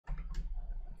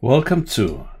Welcome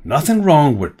to Nothing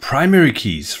Wrong with Primary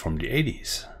Keys from the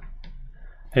 80s.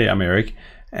 Hey, I'm Eric,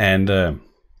 and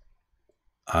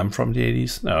I'm from the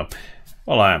 80s. No,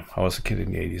 well, I am. I was a kid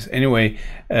in the 80s. Anyway,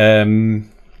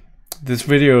 this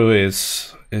video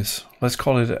is let's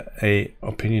call it a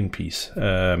opinion piece.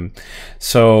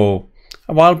 So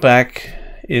a while back,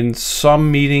 in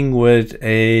some meeting with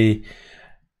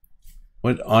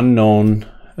unknown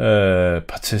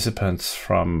participants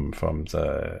from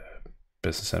the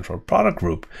Business Central product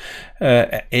group,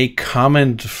 a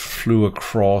comment flew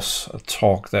across a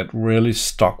talk that really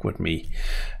stuck with me,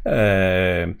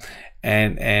 and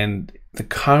the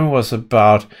comment was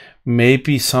about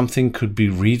maybe something could be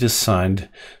redesigned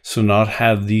to not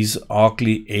have these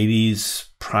ugly 80s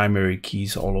primary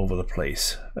keys all over the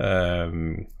place. Yeah,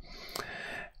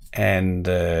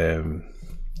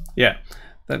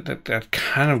 that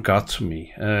kind of got to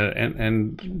me,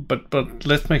 but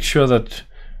let's make sure that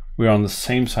we're on the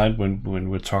same side when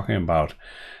we're talking about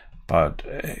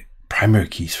primary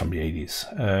keys from the 80s.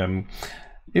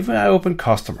 If I open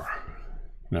customer,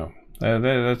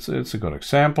 it's a good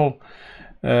example.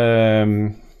 We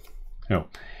have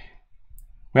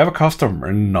a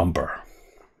customer number,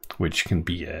 which can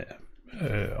be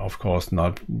of course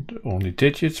not only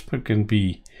digits, but can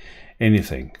be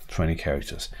anything, 20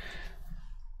 characters.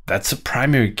 That's a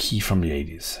primary key from the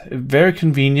 80s. Very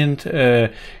convenient.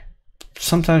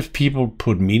 Sometimes people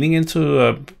put meaning into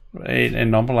a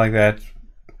number like that.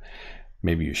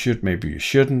 Maybe you should, maybe you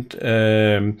shouldn't.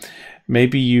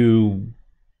 Maybe you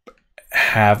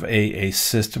have a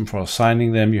system for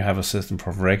assigning them. You have a system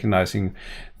for recognizing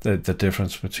the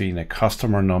difference between a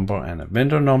customer number and a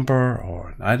vendor number,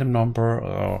 or an item number,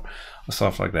 or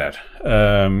stuff like that.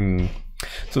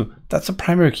 So that's a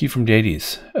primary key from the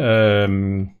 80s.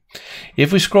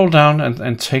 If we scroll down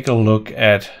and take a look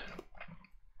at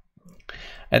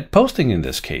posting in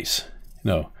this case,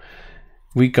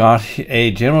 we got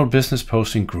a general business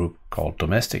posting group called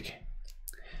domestic.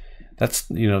 That's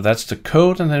the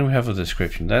code, and then we have a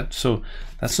description. That's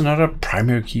another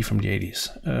primary key from the 80s,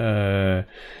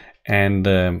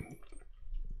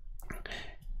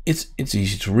 it's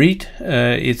easy to read,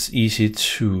 it's easy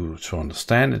to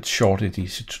understand, it's short, it's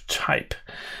easy to type.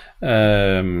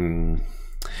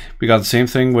 We got the same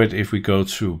thing with if we go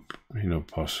to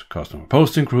customer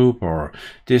posting group or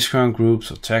discount groups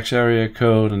or tax area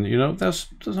code, and there's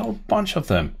a whole bunch of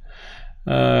them.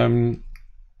 And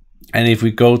if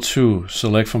we go to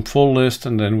select from full list,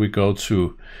 and then we go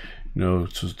to to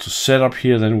set up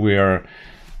here, then we're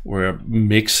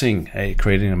mixing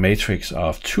creating a matrix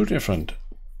of two different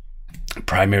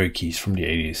primary keys from the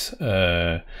 80s.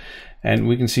 And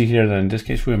we can see here that in this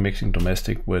case we're mixing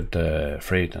domestic with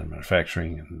freight and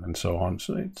manufacturing and so on.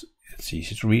 So it's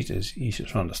easy to read, it's easy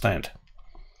to understand.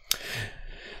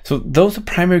 So those are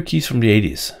primary keys from the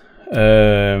 80s.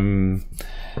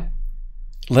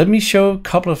 Let me show a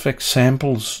couple of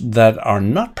examples that are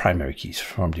not primary keys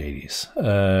from the 80s.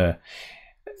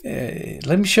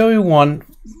 Let me show you one,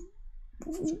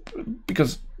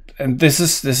 because this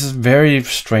is very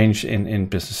strange in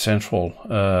Business Central,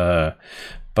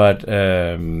 but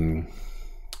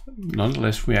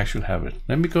nonetheless we actually have it.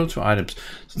 Let me go to items.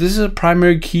 So this is a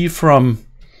primary key from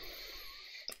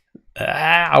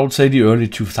I would say the early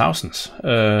 2000s.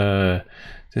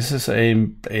 This is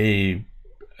I'm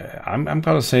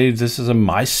gonna say this is a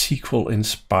MySQL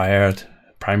inspired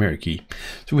primary key.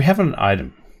 So we have an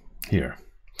item here,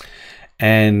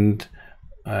 and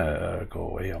go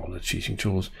away all the cheating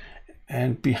tools,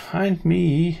 and behind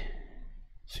me,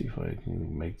 see if I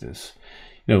can make this.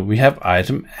 We have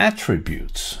item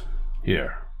attributes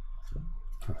here,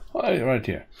 right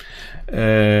here,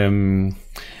 and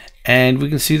we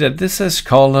can see that this is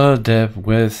color, depth,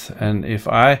 width, and if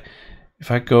I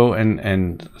go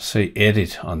and say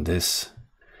edit on this,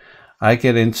 I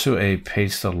get into a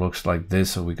page that looks like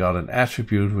this. So we got an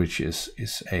attribute which is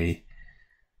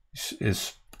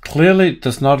clearly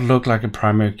does not look like a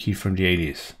primary key from the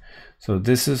 80s. So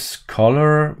this is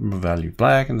color value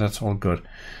black, and that's all good.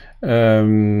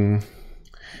 And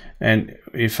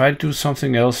if I do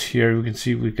something else here, we can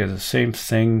see we get the same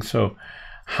thing. So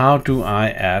how do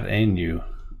I add a new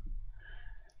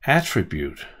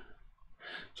attribute?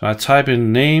 So I type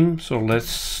in name, so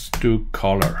let's do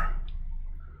color.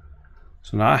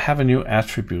 So now I have a new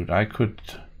attribute. I could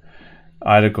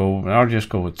either I'll just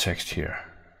go with text here.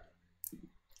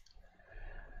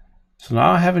 So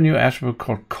now I have a new attribute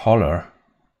called color.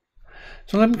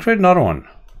 So let me create another one,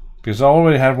 because I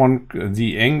already had one,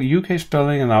 the UK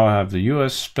spelling, and now I have the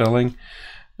US spelling.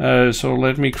 So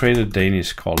let me create a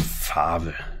Danish called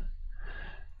farve.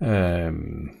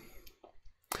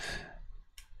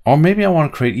 Or maybe I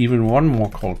want to create even one more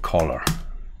called color.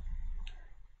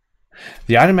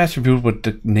 The item attribute with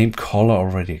the name color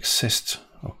already exists.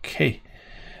 Okay.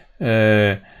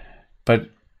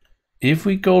 But if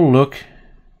we go look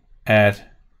at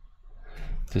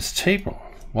this table,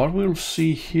 what we'll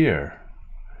see here.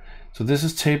 So this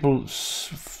is table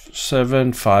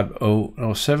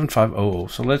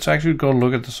 7500. So let's actually go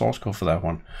look at the source code for that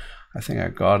one. I think I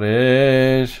got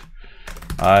it.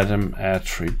 Item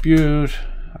attribute.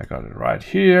 I got it right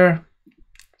here.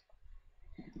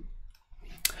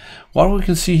 What we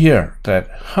can see here that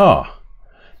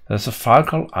there's a file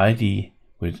called ID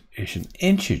which is an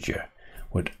integer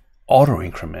with auto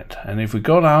increment. And if we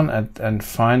go down and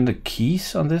find the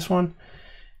keys on this one,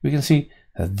 we can see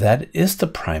that that is the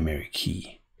primary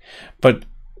key. But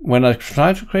when I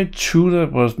tried to create two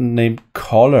that was named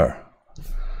color,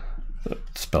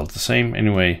 spelled the same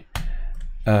anyway,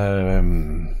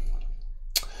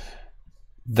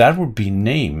 that would be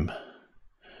name,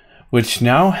 which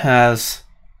now has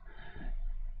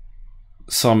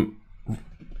some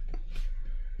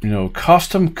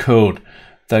custom code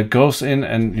that goes in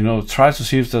and tries to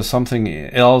see if there's something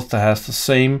else that has the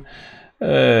same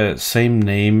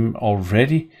name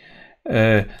already.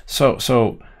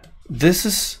 So this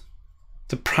is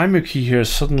the primary key here.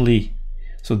 Suddenly,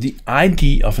 so the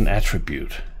ID of an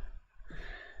attribute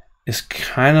is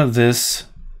kind of this.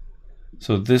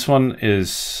 So this one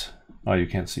is, oh, you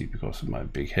can't see because of my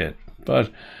big head,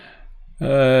 but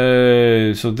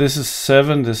so this is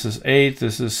 7, this is 8,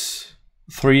 this is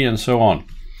 3, and so on,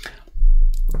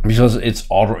 because it's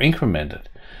auto incremented,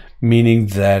 meaning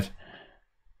that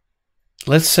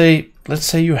let's say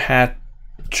you had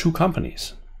two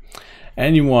companies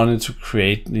and you wanted to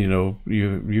create,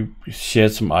 you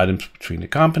shared some items between the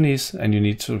companies and you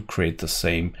need to create the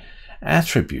same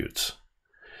attributes.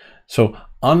 So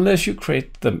unless you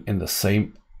create them in the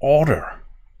same order,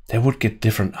 they would get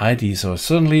different IDs. So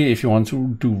suddenly if you want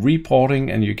to do reporting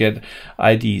and you get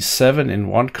ID 7 in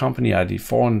one company, ID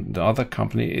 4 in the other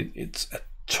company, it's a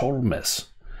total mess.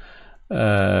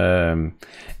 And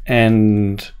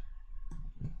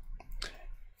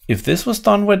if this was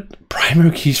done with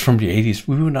primary keys from the 80s,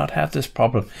 we would not have this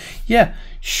problem. Yeah,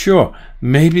 sure,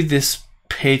 maybe this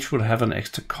page would have an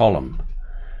extra column,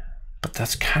 but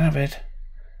that's kind of it.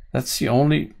 That's the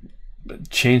only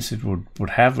change it would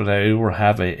have. It will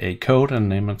have a code and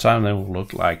name and time that will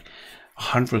look like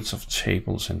hundreds of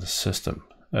tables in the system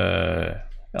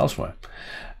elsewhere.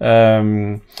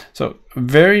 So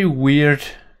very weird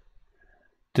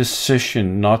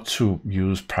decision not to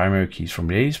use primary keys from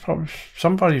the 80s.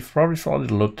 Somebody probably thought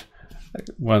it looked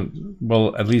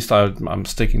well, at least I'm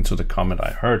sticking to the comment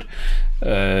I heard,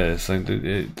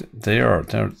 saying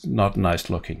they're not nice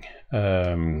looking,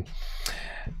 but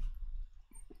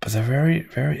they're very,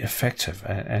 very effective.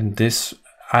 And this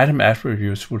item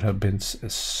attributes would have been a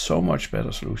so much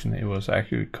better solution. It was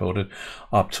actually coded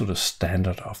up to the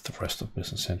standard of the rest of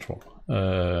Business Central.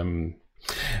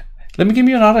 Let me give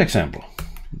you another example.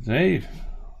 We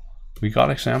got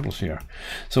examples here.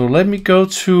 So let me go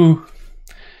to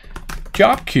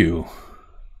job queue.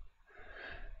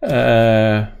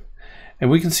 And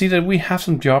we can see that we have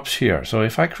some jobs here. So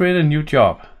if I create a new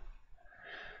job,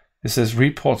 it says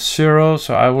report 0,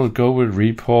 so I will go with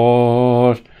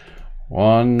report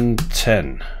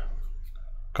 110,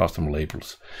 custom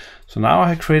labels. So now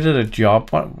I created a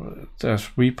job. There's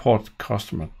report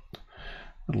customer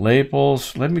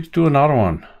labels. Let me do another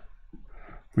one.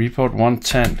 Report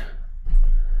 110.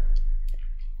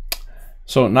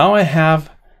 So now I have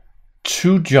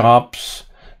two jobs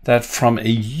that from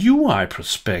a UI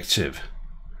perspective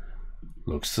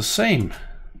looks the same.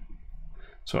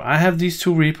 So I have these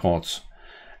two reports,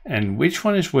 and which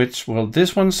one is which? Well,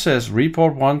 this one says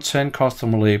report 110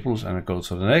 customer labels, and I go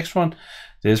to the next one.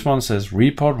 This one says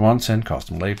report 110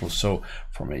 custom labels. So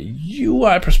from a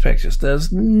UI perspective,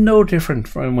 there's no difference.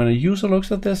 From when a user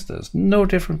looks at this, there's no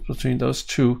difference between those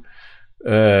two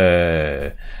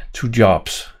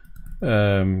jobs.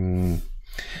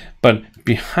 But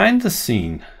behind the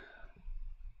scene,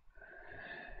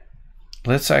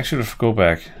 let's actually go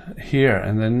back here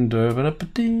and then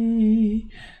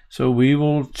so we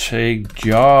will take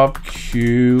job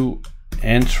queue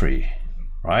entry,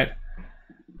 right?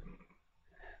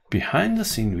 Behind the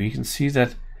scene, we can see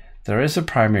that there is a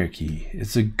primary key.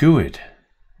 It's a GUID.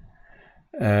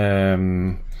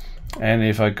 And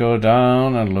if I go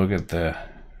down and look at the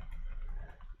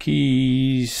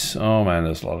keys, oh man,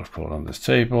 there's a lot of code on this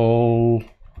table.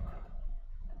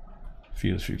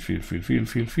 Field.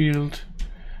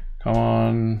 Come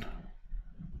on.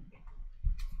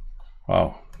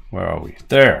 Wow, where are we?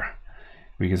 There.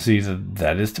 We can see that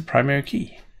that is the primary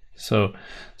key. So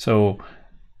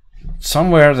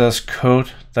somewhere there's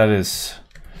code that is,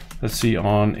 let's see,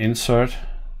 on insert.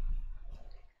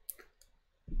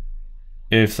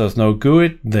 If there's no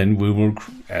GUID, then we will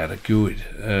add a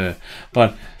GUID.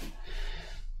 But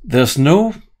there's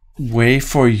no way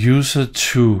for a user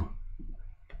to,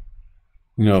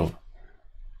 you know,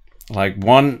 like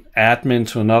one admin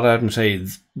to another admin say,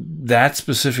 that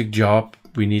specific job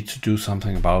we need to do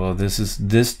something about, or this is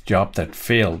this job that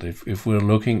failed. If we're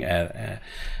looking at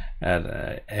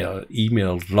a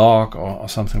email log or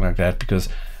something like that, because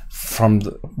from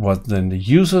what then the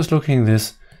user is looking at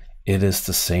this, it is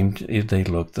the same. They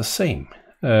look the same.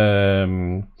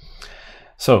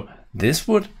 So this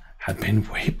would have been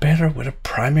way better with a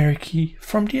primary key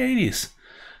from the 80s.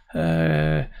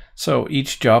 So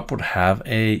each job would have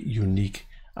a unique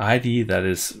ID that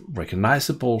is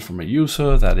recognizable from a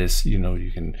user. That is, you know,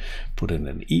 you can put in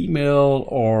an email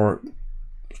or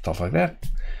stuff like that.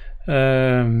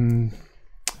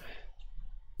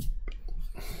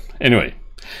 Anyway.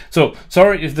 So,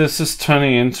 sorry if this is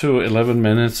turning into 11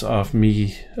 minutes of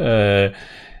me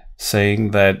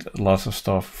saying that lots of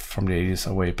stuff from the 80s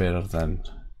are way better than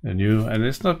the new. And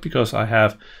it's not because I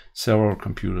have several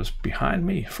computers behind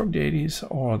me from the 80s,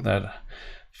 or that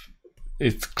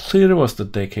it clearly was the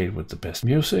decade with the best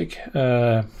music.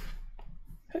 Hey,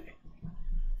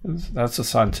 that's a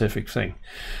scientific thing.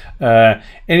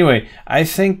 Anyway, I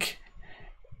think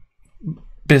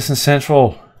Business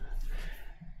Central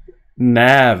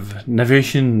Navigator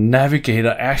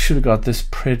actually got this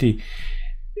pretty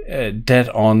dead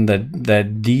on,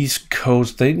 that these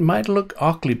codes, they might look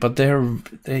ugly, but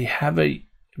they have a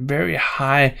very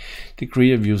high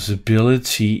degree of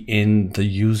usability in the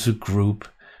user group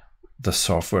the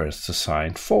software is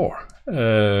designed for.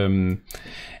 I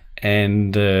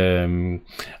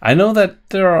know that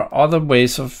there are other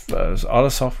ways of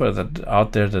other software that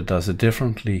out there that does it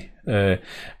differently,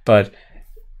 but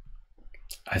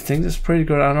I think it's pretty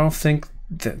good. I don't think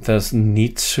that there's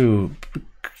need to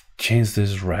change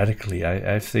this radically.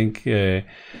 I think there's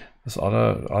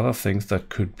other things that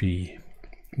could be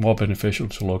more beneficial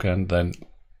to look at than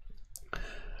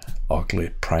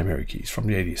ugly primary keys from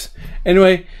the 80s.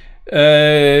 Anyway,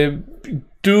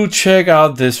 do check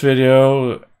out this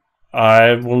video.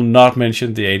 I will not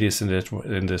mention the 80s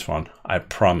in this one, I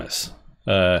promise.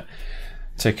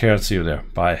 Take care and see you there.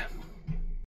 Bye.